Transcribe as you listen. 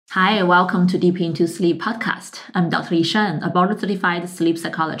Hi, welcome to Deep Into Sleep podcast. I'm Dr. Lishan, a board-certified sleep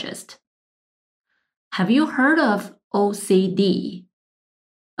psychologist. Have you heard of OCD?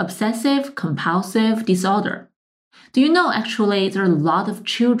 Obsessive compulsive disorder. Do you know actually there are a lot of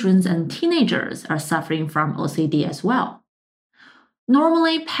children and teenagers are suffering from OCD as well?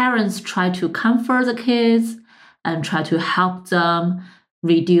 Normally, parents try to comfort the kids and try to help them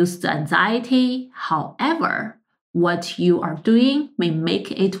reduce the anxiety. However, what you are doing may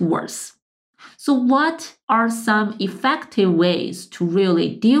make it worse. So, what are some effective ways to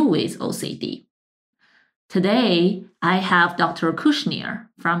really deal with OCD? Today, I have Dr. Kushnir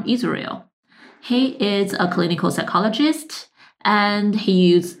from Israel. He is a clinical psychologist and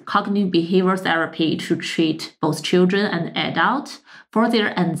he uses cognitive behavior therapy to treat both children and adults for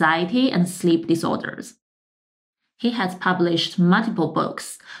their anxiety and sleep disorders. He has published multiple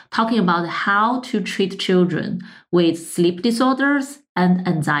books talking about how to treat children with sleep disorders and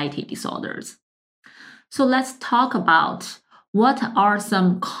anxiety disorders. So let's talk about what are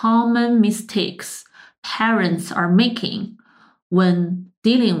some common mistakes parents are making when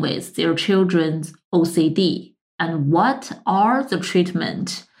dealing with their children's OCD and what are the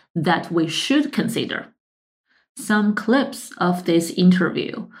treatment that we should consider. Some clips of this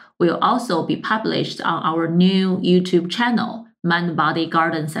interview will also be published on our new YouTube channel, Mind Body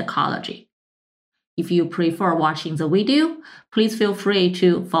Garden Psychology. If you prefer watching the video, please feel free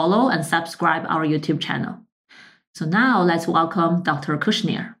to follow and subscribe our YouTube channel. So now let's welcome Dr.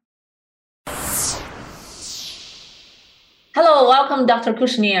 Kushnir. Hello, welcome Dr.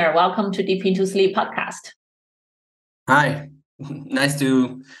 Kushnir. Welcome to Deep Into Sleep podcast. Hi, nice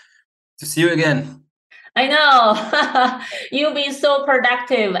to see you again. I know. You've been so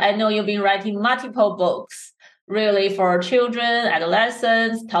productive. I know you've been writing multiple books, really for children,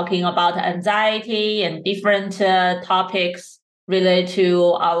 adolescents, talking about anxiety and different topics related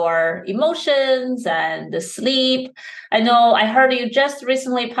to our emotions and the sleep. I know I heard you just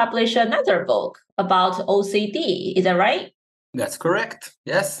recently published another book about OCD. Is that right? That's correct.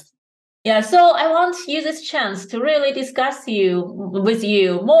 Yes. Yeah, so I want to use this chance to really discuss with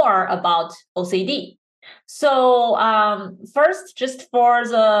you more about OCD. So first, just for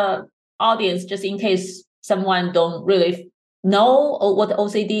the audience, just in case someone don't really know what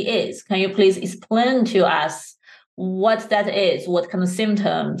OCD is, can you please explain to us what that is, what kind of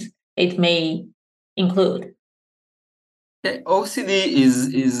symptoms it may include? Okay. OCD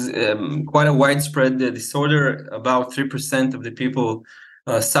is quite a widespread disorder. About 3% of the people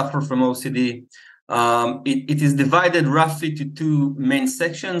suffer from OCD. It is divided roughly to two main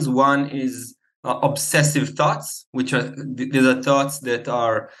sections. One is obsessive thoughts, which are these are thoughts that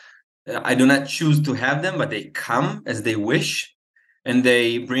are I do not choose to have them, but they come as they wish, and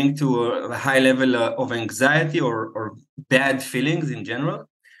they bring to a high level of anxiety or bad feelings in general.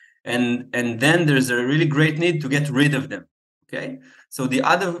 And then there's a really great need to get rid of them. Okay, so the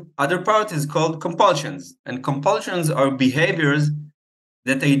other part is called compulsions, and compulsions are behaviors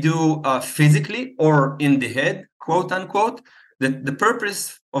that I do physically or in the head, quote unquote. The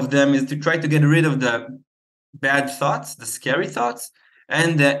purpose of them is to try to get rid of the bad thoughts, the scary thoughts,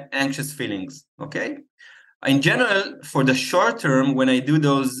 and the anxious feelings. Okay. In general, for the short term, when I do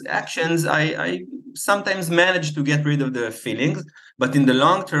those actions, I sometimes manage to get rid of the feelings, but in the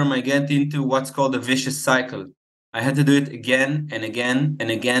long term, I get into what's called a vicious cycle. I had to do it again and again and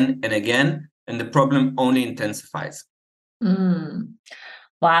again and again, and the problem only intensifies.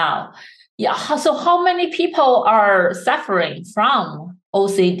 Wow. Yeah. So how many people are suffering from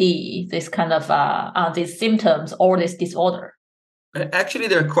OCD, this kind of these symptoms or this disorder? Actually,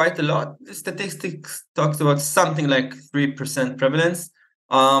 there are quite a lot. The statistics talks about something like 3% prevalence.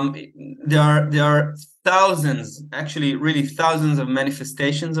 There are thousands, actually, really thousands of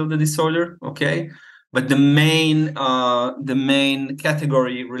manifestations of the disorder. Okay, but the main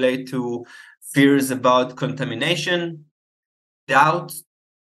category relate to fears about contamination, doubt.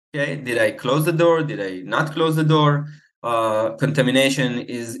 Okay, did I close the door? Did I not close the door? Contamination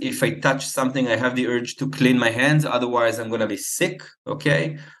is if I touch something, I have the urge to clean my hands. Otherwise, I'm going to be sick.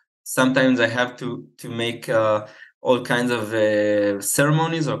 Okay. Sometimes I have to make all kinds of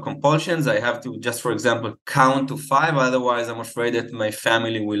ceremonies or compulsions. I have to just, for example, count to 5. Otherwise, I'm afraid that my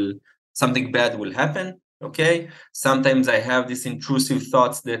family something bad will happen. Okay. Sometimes I have these intrusive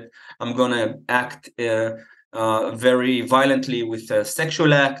thoughts that I'm going to act very violently with a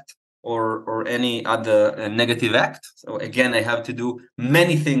sexual act or any other negative act. So again, I have to do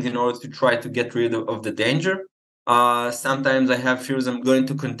many things in order to try to get rid of the danger. Sometimes I have fears I'm going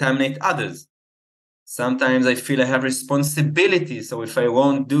to contaminate others. Sometimes I feel I have responsibility. So if I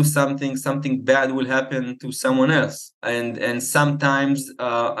won't do something, something bad will happen to someone else. And sometimes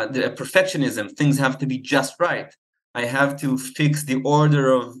the perfectionism, things have to be just right. I have to fix the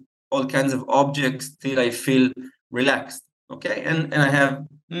order of all kinds of objects till I feel relaxed. Okay. And I have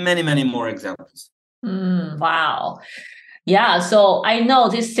many, many more examples. Wow. Yeah, so I know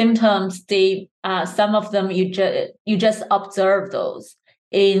these symptoms, some of them you just observe those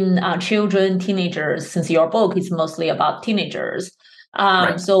in children, teenagers, since your book is mostly about teenagers.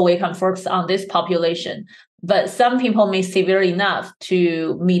 Right. So we can focus on this population. But some people may severe enough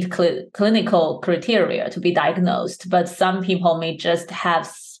to meet clinical criteria to be diagnosed, but some people may just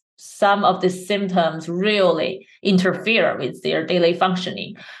have some of the symptoms really interfere with their daily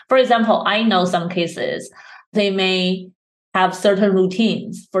functioning. For example, I know some cases they may have certain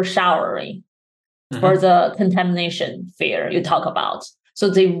routines for showering, for the contamination fear you talk about. So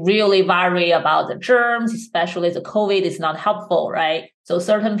they really worry about the germs, especially the COVID is not helpful, right? So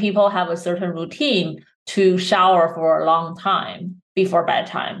certain people have a certain routine to shower for a long time before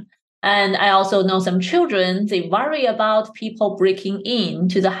bedtime. And I also know some children, they worry about people breaking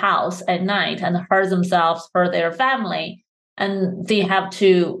into the house at night and hurt themselves, hurt their family. And they have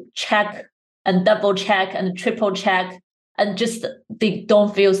to check and double check and triple check, and just they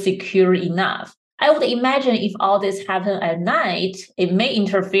don't feel secure enough. I would imagine if all this happened at night, it may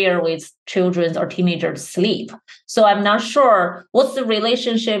interfere with children's or teenagers' sleep. So I'm not sure what's the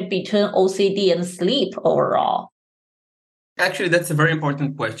relationship between OCD and sleep overall. Actually, that's a very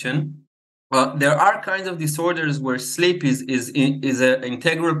important question. Well, there are kinds of disorders where sleep is an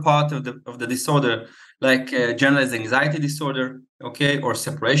integral part of the disorder, like generalized anxiety disorder, okay, or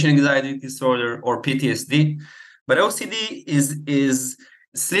separation anxiety disorder, or PTSD. But OCD is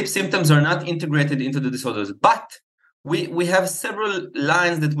sleep symptoms are not integrated into the disorders. But we have several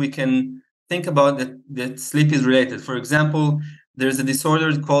lines that we can think about that sleep is related. For example, there's a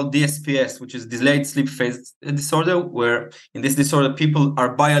disorder called DSPS, which is delayed sleep phase disorder, where in this disorder, people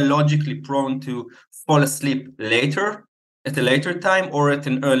are biologically prone to fall asleep later, at a later time or at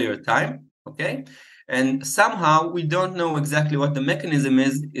an earlier time, okay? And somehow we don't know exactly what the mechanism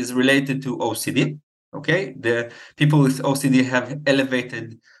is related to OCD, okay? The people with OCD have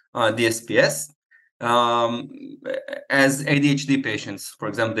elevated DSPS. As ADHD patients, for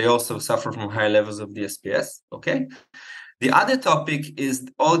example, they also suffer from high levels of DSPS, okay? The other topic is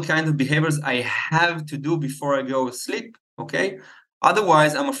all kinds of behaviors I have to do before I go to sleep, okay?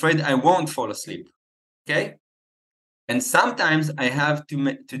 Otherwise, I'm afraid I won't fall asleep, okay? And sometimes I have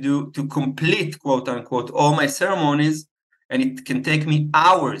to complete, quote unquote, all my ceremonies, and it can take me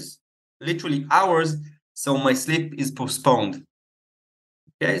hours, literally hours, so my sleep is postponed.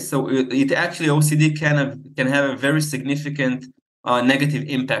 Okay, so it actually, OCD can have a very significant negative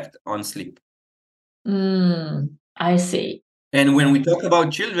impact on sleep. I see. And when we talk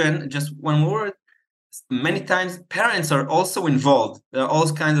about children, just one word, many times parents are also involved. There are all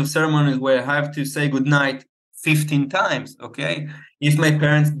kinds of ceremonies where I have to say goodnight 15 times, okay? If my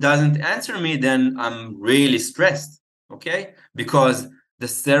parent doesn't answer me, then I'm really stressed, okay? Because the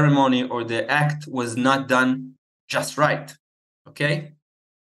ceremony or the act was not done just right, okay?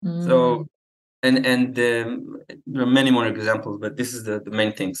 So, and there are many more examples, but this is the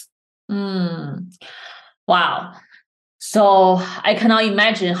main things. Wow. So I cannot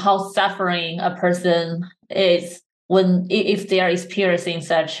imagine how suffering a person is if they are experiencing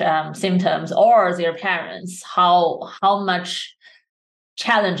such symptoms, or their parents, how much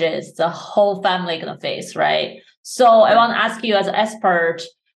challenges the whole family gonna face, right? So I want to ask you, as an expert,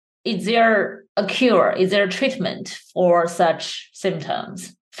 is there a cure? Is there a treatment for such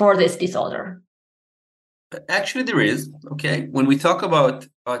symptoms, for this disorder? Actually, there is. Okay, when we talk about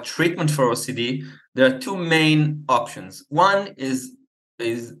treatment for OCD, there are two main options. One is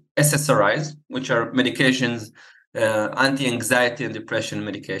SSRIs, which are medications, anti-anxiety and depression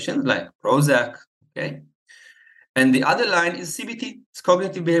medications like Prozac. Okay, and the other line is CBT. It's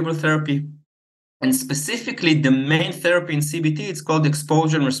cognitive behavioral therapy, and specifically the main therapy in CBT, it's called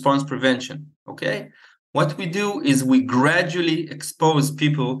exposure and response prevention. Okay, what we do is we gradually expose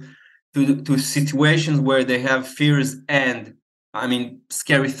people to situations where they have fears and, I mean,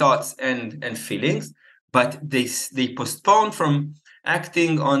 scary thoughts and feelings, but they postpone from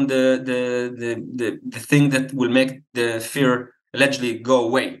acting on the thing that will make the fear allegedly go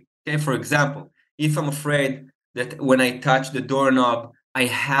away. Okay, for example, if I'm afraid that when I touch the doorknob, I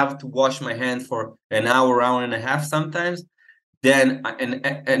have to wash my hands for an hour and a half sometimes, then,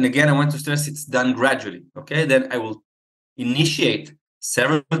 and again, I want to stress it's done gradually. Okay, then I will initiate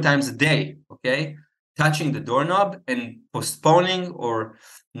several times a day, okay, touching the doorknob and postponing or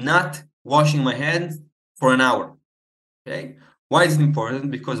not washing my hands for an hour. Okay. Why is it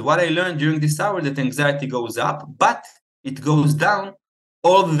important? Because what I learned during this hour, that anxiety goes up, but it goes down,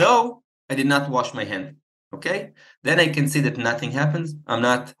 although I did not wash my hand. Okay. Then I can see that nothing happens. I'm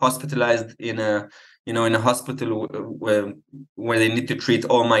not hospitalized in a hospital where they need to treat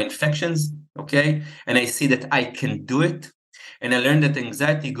all my infections. Okay. And I see that I can do it. And I learned that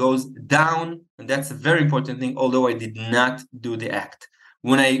anxiety goes down. And that's a very important thing, although I did not do the act.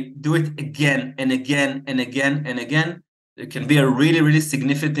 When I do it again and again and again and again, there can be a really, really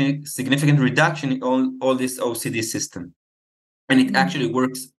significant reduction in all this OCD system. And it actually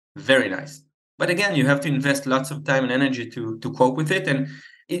works very nice. But again, you have to invest lots of time and energy to cope with it. And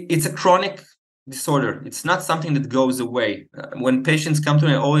it's a chronic disorder. It's not something that goes away. When patients come to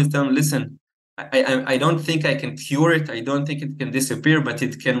me, I always tell them, listen, I don't think I can cure it. I don't think it can disappear, but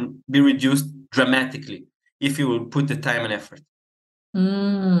it can be reduced dramatically if you will put the time and effort.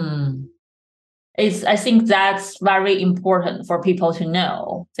 I think that's very important for people to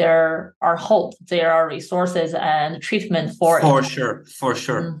know. There are hope, there are resources and treatment for it. For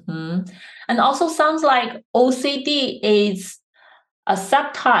sure. And also sounds like OCD is a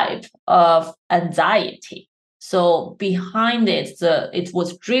subtype of anxiety. So behind it, it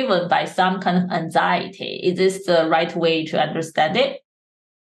was driven by some kind of anxiety. Is this the right way to understand it?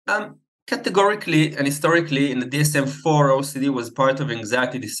 Categorically and historically, in the DSM-4, OCD was part of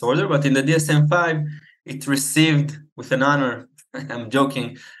anxiety disorder, but in the DSM-5, it received, with an honor, I'm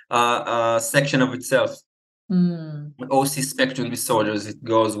joking, a section of itself. OC spectrum disorders, it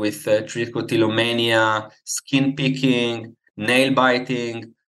goes with trichotillomania, skin picking, nail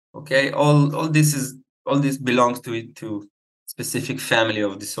biting. Okay, all this belongs to specific family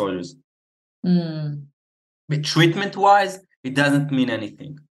of disorders. But treatment-wise, it doesn't mean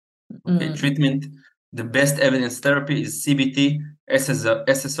anything. Okay, treatment, the best evidence therapy is CBT,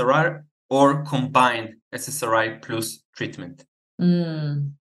 SSRI, or combined SSRI plus treatment.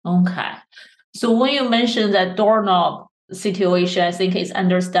 Okay. So when you mentioned that doorknob situation, I think it's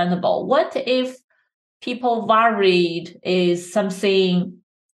understandable. What if people worried is something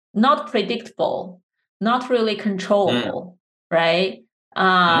not predictable, not really controllable, right?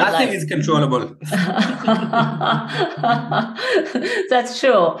 Nothing is controllable. That's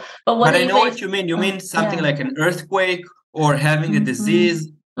true. But I know what you mean. You mean something like an earthquake or having a disease.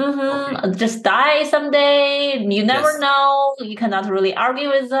 Okay. Just die someday. You never know. You cannot really argue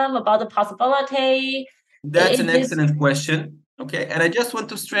with them about the possibility. That's an excellent question. Okay. And I just want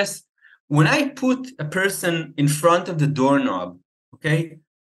to stress, when I put a person in front of the doorknob, okay,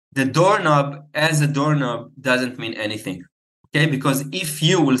 the doorknob as a doorknob doesn't mean anything. Okay, because if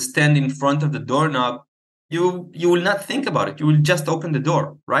you will stand in front of the doorknob, you will not think about it. You will just open the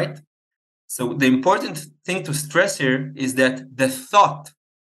door, right? So the important thing to stress here is that the thought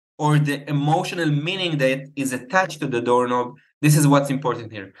or the emotional meaning that is attached to the doorknob, this is what's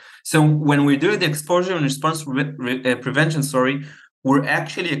important here. So when we do the exposure and response prevention, we're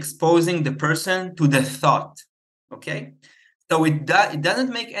actually exposing the person to the thought, okay? So it doesn't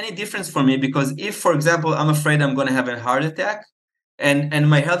make any difference for me, because if, for example, I'm afraid I'm going to have a heart attack and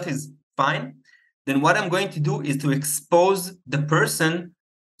my health is fine, then what I'm going to do is to expose the person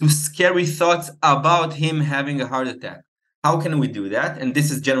to scary thoughts about him having a heart attack. How can we do that? And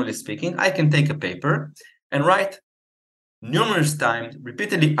this is generally speaking, I can take a paper and write numerous times,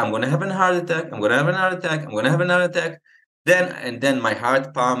 repeatedly, I'm going to have a heart attack, I'm going to have a heart attack, I'm going to have a heart attack. Then my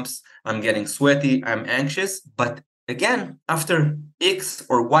heart pumps, I'm getting sweaty, I'm anxious. But again, after X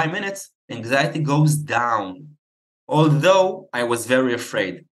or Y minutes, anxiety goes down, although I was very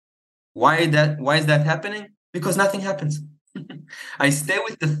afraid. Why is that happening? Because nothing happens. I stay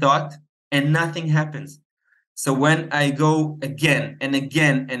with the thought and nothing happens. So when I go again and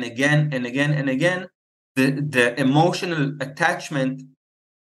again and again and again and again, the emotional attachment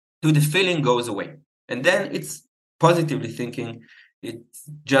to the feeling goes away. And then it's positively thinking, it's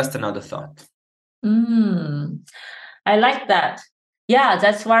just another thought. I like that. Yeah,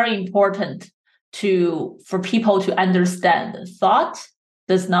 that's very important for people to understand. Thought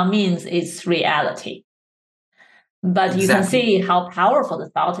does not mean it's reality. But you can see how powerful the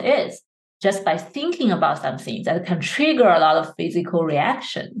thought is just by thinking about something that can trigger a lot of physical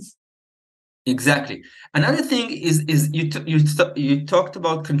reactions. Exactly. Another thing is you talked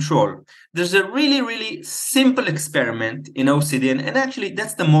about control. There's a really, really simple experiment in OCD, and actually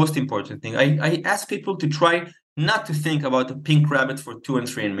that's the most important thing. I ask people to try not to think about the pink rabbit for 2 and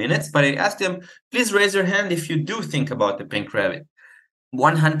 3 minutes, but I ask them, please raise your hand if you do think about the pink rabbit.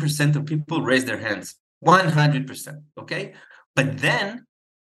 100% of people raise their hands. 100%. Okay. But then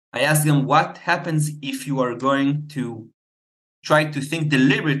I ask them, what happens if you are going to try to think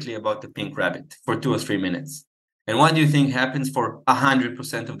deliberately about the pink rabbit for 2 or 3 minutes. And what do you think happens for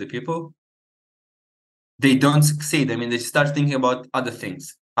 100% of the people? They don't succeed. I mean, they start thinking about other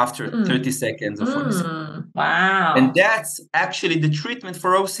things after 30 seconds or 40 seconds. Wow. And that's actually the treatment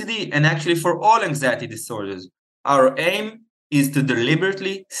for OCD and actually for all anxiety disorders. Our aim is to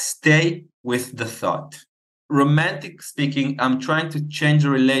deliberately stay with the thought. Romantic speaking, I'm trying to change the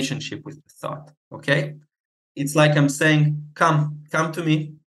relationship with the thought. Okay? It's like I'm saying, come to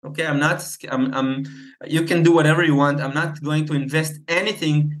me. Okay, you can do whatever you want. I'm not going to invest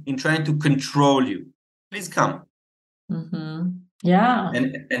anything in trying to control you. Please come. Yeah.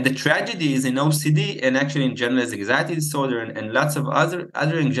 And the tragedy is in OCD and actually in generalized anxiety disorder and lots of other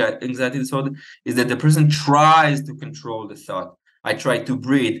anxiety disorder is that the person tries to control the thought. I try to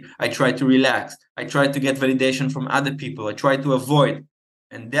breathe. I try to relax. I try to get validation from other people. I try to avoid.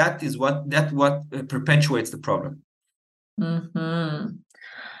 And that is what perpetuates the problem.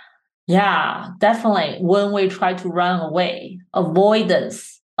 Yeah, definitely. When we try to run away,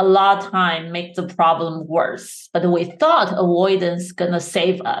 avoidance a lot of time makes the problem worse. But we thought avoidance gonna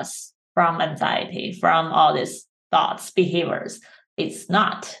save us from anxiety, from all these thoughts, behaviors. It's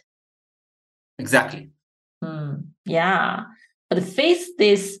not. Exactly. Yeah. But face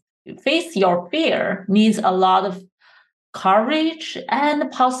your fear needs a lot of courage and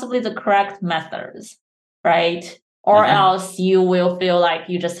possibly the correct methods, right? Or else you will feel like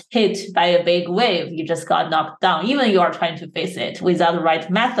you just hit by a big wave. You just got knocked down. Even you are trying to face it without the right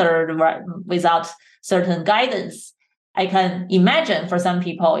method, without certain guidance. I can imagine for some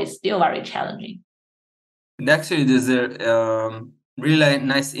people it's still very challenging. And actually, there's a really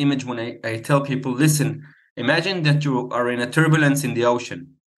nice image when I tell people, listen, imagine that you are in a turbulence in the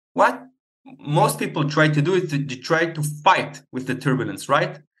ocean. What most people try to do is they try to fight with the turbulence,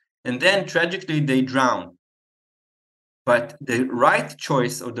 right? And then tragically they drown. But the right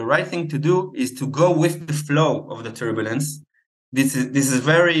choice or the right thing to do is to go with the flow of the turbulence. This is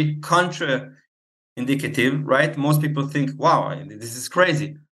very contra-indicative, right? Most people think, wow, this is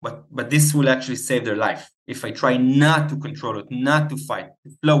crazy. But this will actually save their life if I try not to control it, not to fight,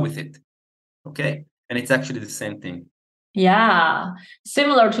 to flow with it. Okay? And it's actually the same thing. Yeah,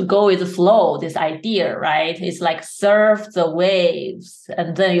 similar to go with the flow, this idea, right? It's like surf the waves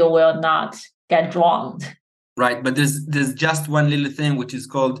and then you will not get drowned. Right, but there's just one little thing which is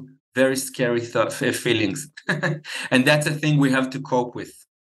called very scary feelings. And that's a thing we have to cope with.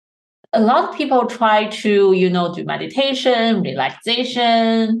 A lot of people try to, do meditation,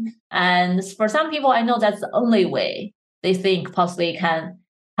 relaxation. And for some people, I know that's the only way they think possibly can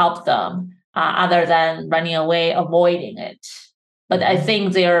help them other than running away, avoiding it. But I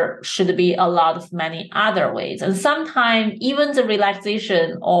think there should be a lot of many other ways. And sometimes even the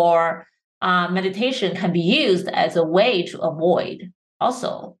relaxation or meditation can be used as a way to avoid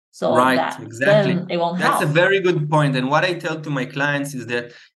also. So right, exactly. Then it won't help. That's a very good point. And what I tell to my clients is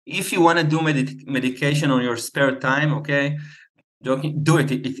that if you want to do medication on your spare time, okay, do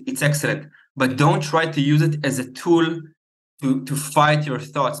it. It's excellent. But don't try to use it as a tool to fight your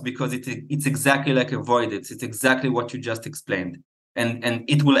thoughts, because it's exactly like avoidance. It's exactly what you just explained. And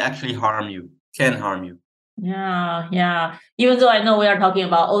it will actually can harm you. Yeah. Even though I know we are talking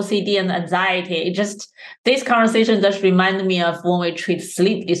about OCD and anxiety, this conversation just reminded me of when we treat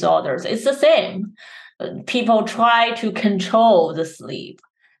sleep disorders. It's the same. People try to control the sleep,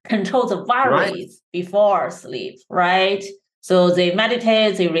 control the worries before sleep, right? So they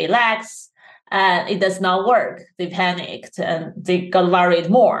meditate, they relax, and it does not work. They panicked and they got worried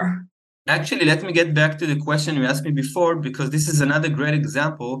more. Actually, let me get back to the question you asked me before, because this is another great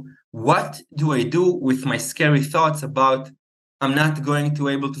example. What do I do with my scary thoughts about I'm not going to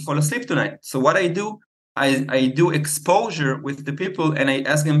be able to fall asleep tonight? So what I do, I do exposure with the people, and I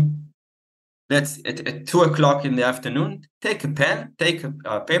ask them, let's at 2:00 in the afternoon, take a pen, take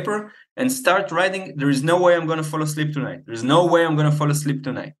a paper, and start writing. There is no way I'm going to fall asleep tonight. There's no way I'm going to fall asleep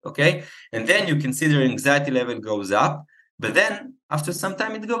tonight. Okay, and then you can see their anxiety level goes up. But then after some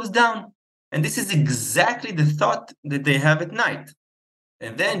time, it goes down. And this is exactly the thought that they have at night.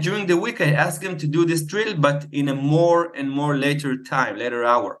 And then during the week, I ask them to do this drill, but in a more and more later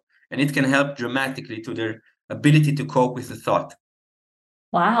hour. And it can help dramatically to their ability to cope with the thought.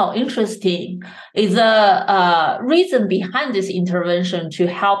 Wow, interesting. Is a reason behind this intervention to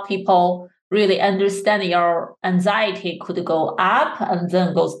help people really understand your anxiety could go up and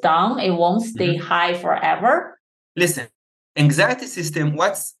then goes down. It won't stay high forever. Listen, anxiety system,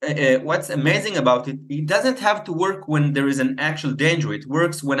 what's amazing about it, it doesn't have to work when there is an actual danger. It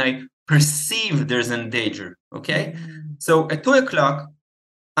works when I perceive there's a danger, okay? So at 2:00,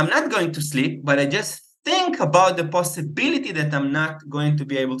 I'm not going to sleep, but I just think about the possibility that I'm not going to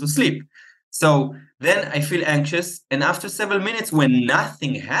be able to sleep. So then I feel anxious. And after several minutes, when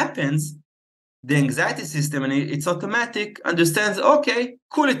nothing happens, the anxiety system, and it's automatic, understands, okay,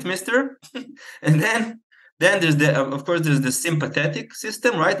 cool it, mister. And then there's of course, there's the sympathetic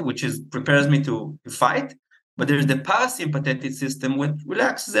system, right, which is prepares me to fight. But there's the parasympathetic system, which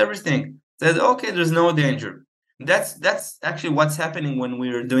relaxes everything, says, okay, there's no danger. That's actually what's happening when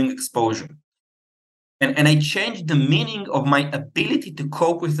we're doing exposure. And I changed the meaning of my ability to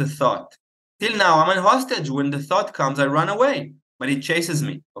cope with the thought. Till now, I'm a hostage. When the thought comes, I run away, but it chases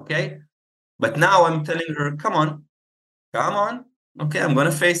me, okay? But now I'm telling her, come on. Okay, I'm going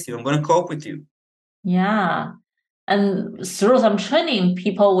to face you. I'm going to cope with you. Yeah. And through some training,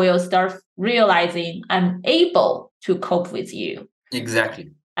 people will start realizing I'm able to cope with you.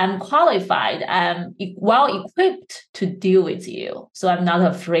 Exactly. I'm qualified. I'm well equipped to deal with you. So I'm not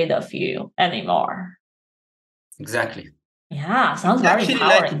afraid of you anymore. Exactly. Yeah, sounds it's very actually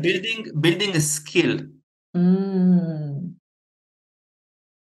empowering. Like building a skill.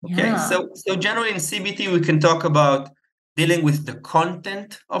 Okay, Yeah. so generally in CBT, we can talk about dealing with the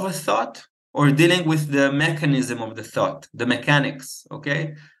content of a thought or dealing with the mechanism of the thought, the mechanics,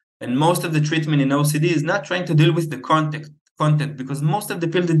 okay? And most of the treatment in OCD is not trying to deal with the content because most of the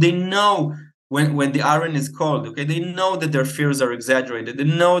people, they know when the RN is called, okay? They know that their fears are exaggerated. They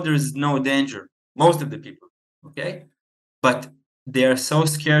know there's no danger, most of the people, okay? But they are so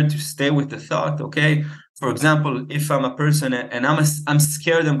scared to stay with the thought, okay? For example, if I'm a person and I'm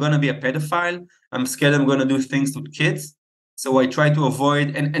scared I'm going to be a pedophile, I'm scared I'm going to do things with kids, so I try to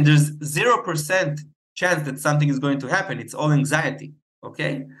avoid, and there's 0% chance that something is going to happen. It's all anxiety,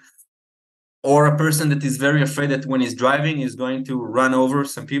 okay? Or a person that is very afraid that when he's driving, he's going to run over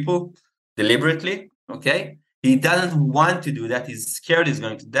some people deliberately, okay? He doesn't want to do that. He's scared he's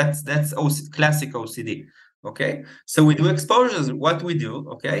going to. That's classic OCD, okay? So we do exposures. What we do,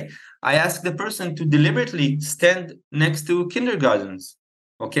 okay? I ask the person to deliberately stand next to kindergartens,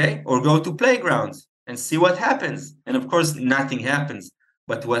 okay? Or go to playgrounds and see what happens. And of course, nothing happens.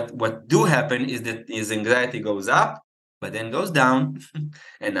 But what do happen is that his anxiety goes up, but then goes down,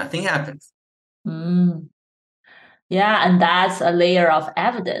 and nothing happens. Yeah, and that's a layer of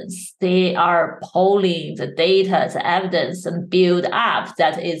evidence. They are pulling the data as evidence and build up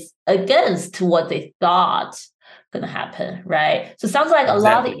that is against what they thought gonna happen, right? So it sounds like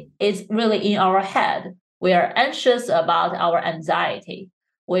Exactly. a lot is really in our head. We are anxious about our anxiety.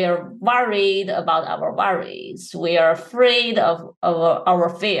 We are worried about our worries. We are afraid of our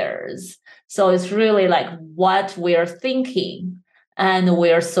fears. So it's really like what we're thinking, and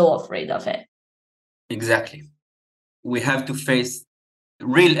we're so afraid of it. Exactly. We have to face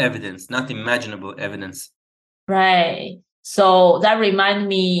real evidence, not imaginable evidence. Right. So that reminds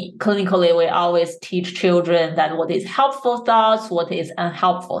me, clinically, we always teach children that what is helpful thoughts, what is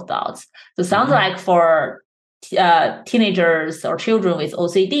unhelpful thoughts. So it sounds like for teenagers or children with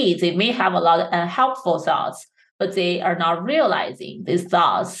OCD, they may have a lot of unhelpful thoughts, but they are not realizing these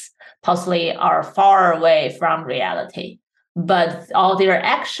thoughts possibly are far away from reality. But all their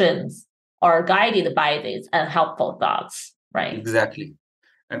actions are guided by these unhelpful thoughts, right? Exactly.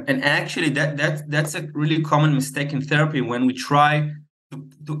 And actually, that's a really common mistake in therapy. When we try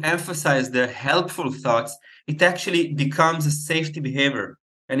to emphasize the helpful thoughts, it actually becomes a safety behavior,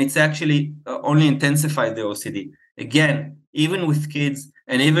 and it's actually only intensifies the OCD. Again, even with kids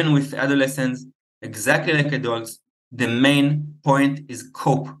and even with adolescents, exactly like adults, the main point is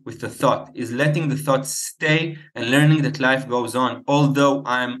cope with the thought, is letting the thought stay and learning that life goes on, although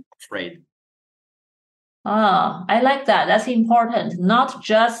I'm afraid. I like that. That's important. Not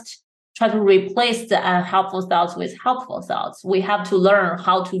just try to replace the unhelpful thoughts with helpful thoughts. We have to learn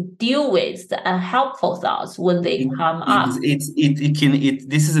how to deal with the unhelpful thoughts when they come up. This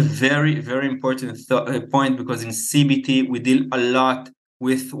is a very, very important point, because in CBT we deal a lot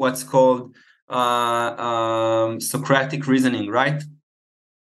with what's called Socratic reasoning, right?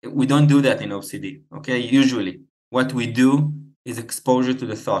 We don't do that in OCD, okay? Usually what we do is exposure to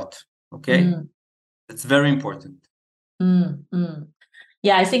the thought, okay? That's very important.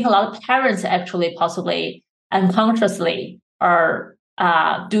 Yeah, I think a lot of parents actually possibly unconsciously are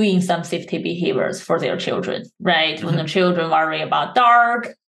doing some safety behaviors for their children, right? When the children worry about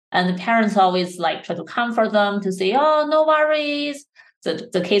dark, and the parents always like try to comfort them to say, oh, no worries.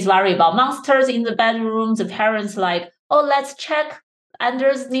 The kids worry about monsters in the bedroom. The parents like, oh, let's check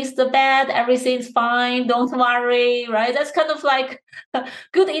underneath the bed, everything's fine, don't worry, right? That's kind of like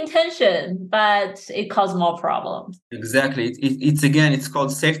good intention, but it causes more problems. Exactly. It's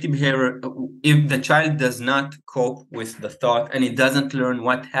called safety behavior. If the child does not cope with the thought and it doesn't learn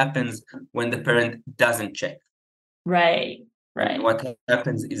what happens when the parent doesn't check. Right. And what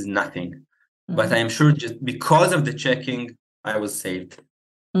happens is nothing. But Mm-hmm. I'm sure just because of the checking, I was saved.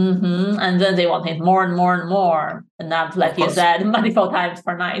 Mm-hmm. And then they want it more and more and more, and not, like you said, multiple times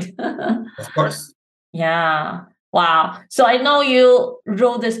per night. Of course. Yeah. Wow. So I know you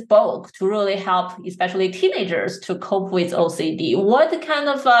wrote this book to really help, especially teenagers, to cope with OCD. What kind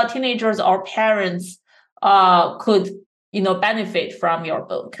of teenagers or parents could benefit from your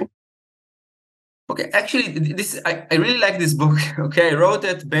book? Okay, actually, I really like this book. Okay, I wrote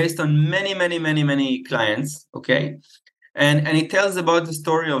it based on many clients. Okay, and it tells about the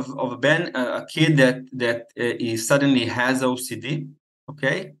story of Ben, a kid that he suddenly has OCD.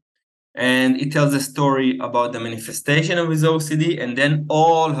 Okay, and it tells a story about the manifestation of his OCD and then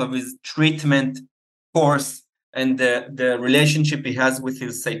all of his treatment course and the relationship he has with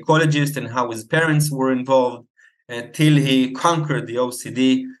his psychologist and how his parents were involved until he conquered the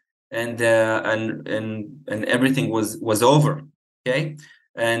OCD and everything was over. Okay,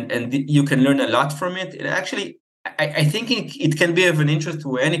 and you can learn a lot from it. And actually, I think it can be of an interest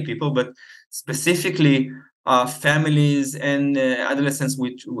to any people, but specifically families and adolescents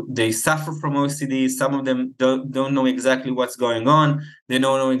which they suffer from OCD. Some of them don't know exactly what's going on. They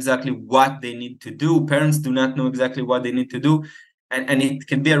don't know exactly what they need to do. Parents do not know exactly what they need to do. And it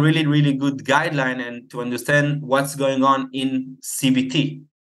can be a really good guideline and to understand what's going on in CBT.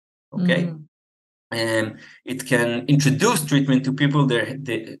 Okay. And it can introduce treatment to people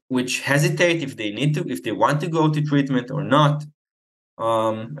which hesitate if they want to go to treatment or not.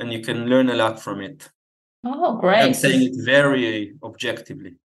 And you can learn a lot from it. Oh, great. I'm saying it very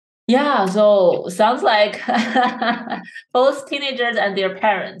objectively. Yeah, so sounds like both teenagers and their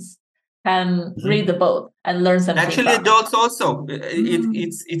parents can read the book and learn something. Actually, adults also.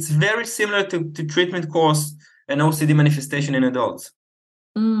 It's very similar to treatment course and OCD manifestation in adults.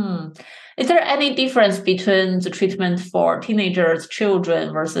 Is there any difference between the treatment for teenagers,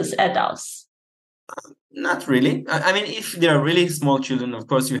 children versus adults? Not really. I mean, if they are really small children, of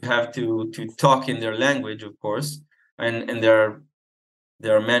course, you have to talk in their language, of course, and there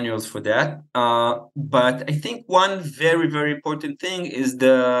are manuals for that. But I think one very important thing is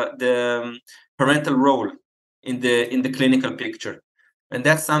the parental role in the clinical picture, and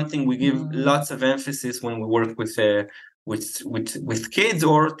that's something we give lots of emphasis when we work with kids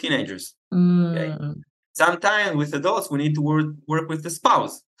or teenagers. Okay? Sometimes with adults, we need to work with the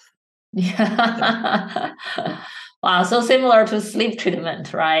spouse. Yeah. Wow, so similar to sleep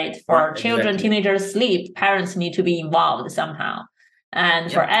treatment, right? For children, teenagers, sleep, parents need to be involved somehow.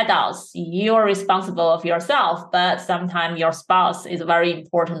 And for adults, you're responsible of yourself, but sometimes your spouse is a very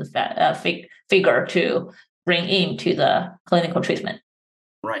important figure to bring into the clinical treatment.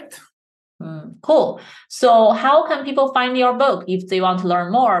 Right. Cool. So how can people find your book if they want to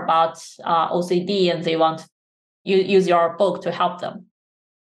learn more about OCD and they want to use your book to help them?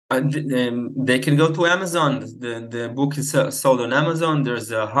 They can go to Amazon. The book is sold on Amazon.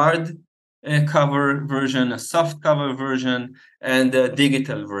 There's a hard cover version, a soft cover version, and a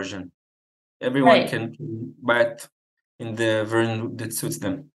digital version. Everyone can buy it in the version that suits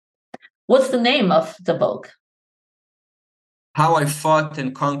them. What's the name of the book? How I Fought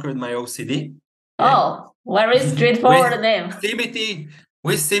and Conquered My OCD. Oh, very straightforward name.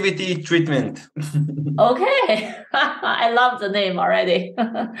 With CBT treatment. Okay. I love the name already.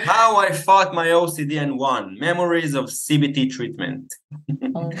 How I Fought My OCD and Won. Memories of CBT Treatment.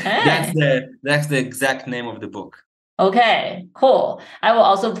 Okay. That's the exact name of the book. Okay, cool. I will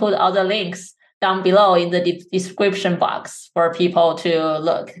also put all the links down below in the description box for people to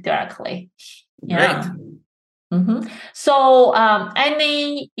look directly. Great. So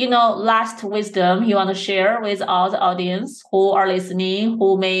any last wisdom you want to share with all the audience who are listening,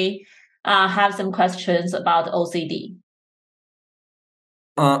 who may have some questions about OCD?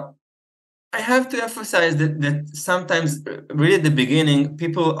 I have to emphasize that sometimes, really at the beginning,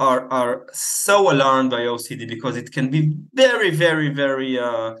 people are so alarmed by OCD because it can be very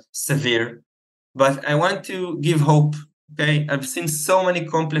severe. But I want to give hope. Okay, I've seen so many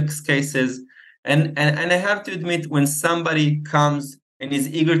complex cases. And I have to admit, when somebody comes and is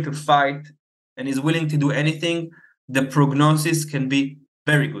eager to fight and is willing to do anything, the prognosis can be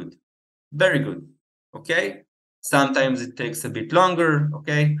very good. Very good. Okay? Sometimes it takes a bit longer,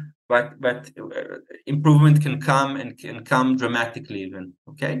 okay? But improvement can come and can come dramatically even,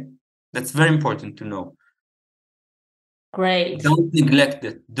 okay? That's very important to know. Great. Don't neglect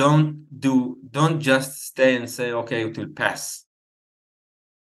it. Don't just stay and say, okay, it will pass.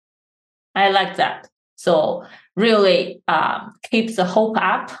 I like that. So really keep the hope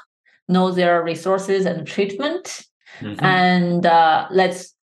up, know there are resources and treatment, and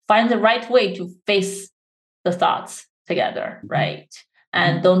let's find the right way to face the thoughts together, right?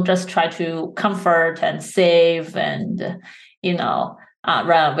 And don't just try to comfort and save and,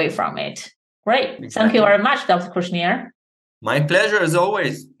 run away from it. Great. Exactly. Thank you very much, Dr. Kushnir. My pleasure, as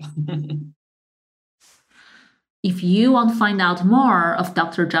always. If you want to find out more of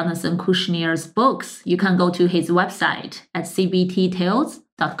Dr. Jonathan Kushnir's books, you can go to his website at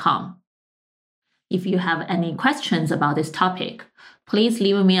cbttales.com. If you have any questions about this topic, please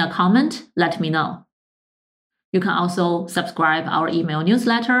leave me a comment, let me know. You can also subscribe our email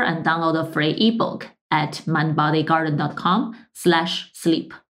newsletter and download a free ebook at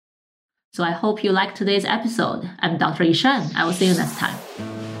mindbodygarden.com/sleep. So I hope you liked today's episode. I'm Dr. Yishan. I will see you next time.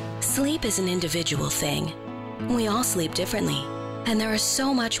 Sleep is an individual thing. We all sleep differently, and there is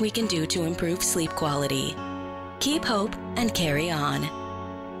so much we can do to improve sleep quality. Keep hope and carry on.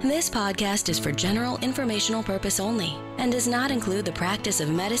 This podcast is for general informational purpose only and does not include the practice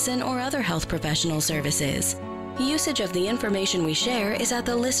of medicine or other health professional services. Usage of the information we share is at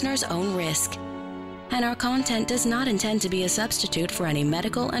the listener's own risk, and our content does not intend to be a substitute for any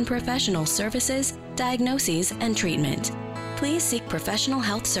medical and professional services, diagnoses, and treatment. Please seek professional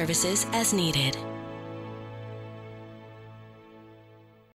health services as needed.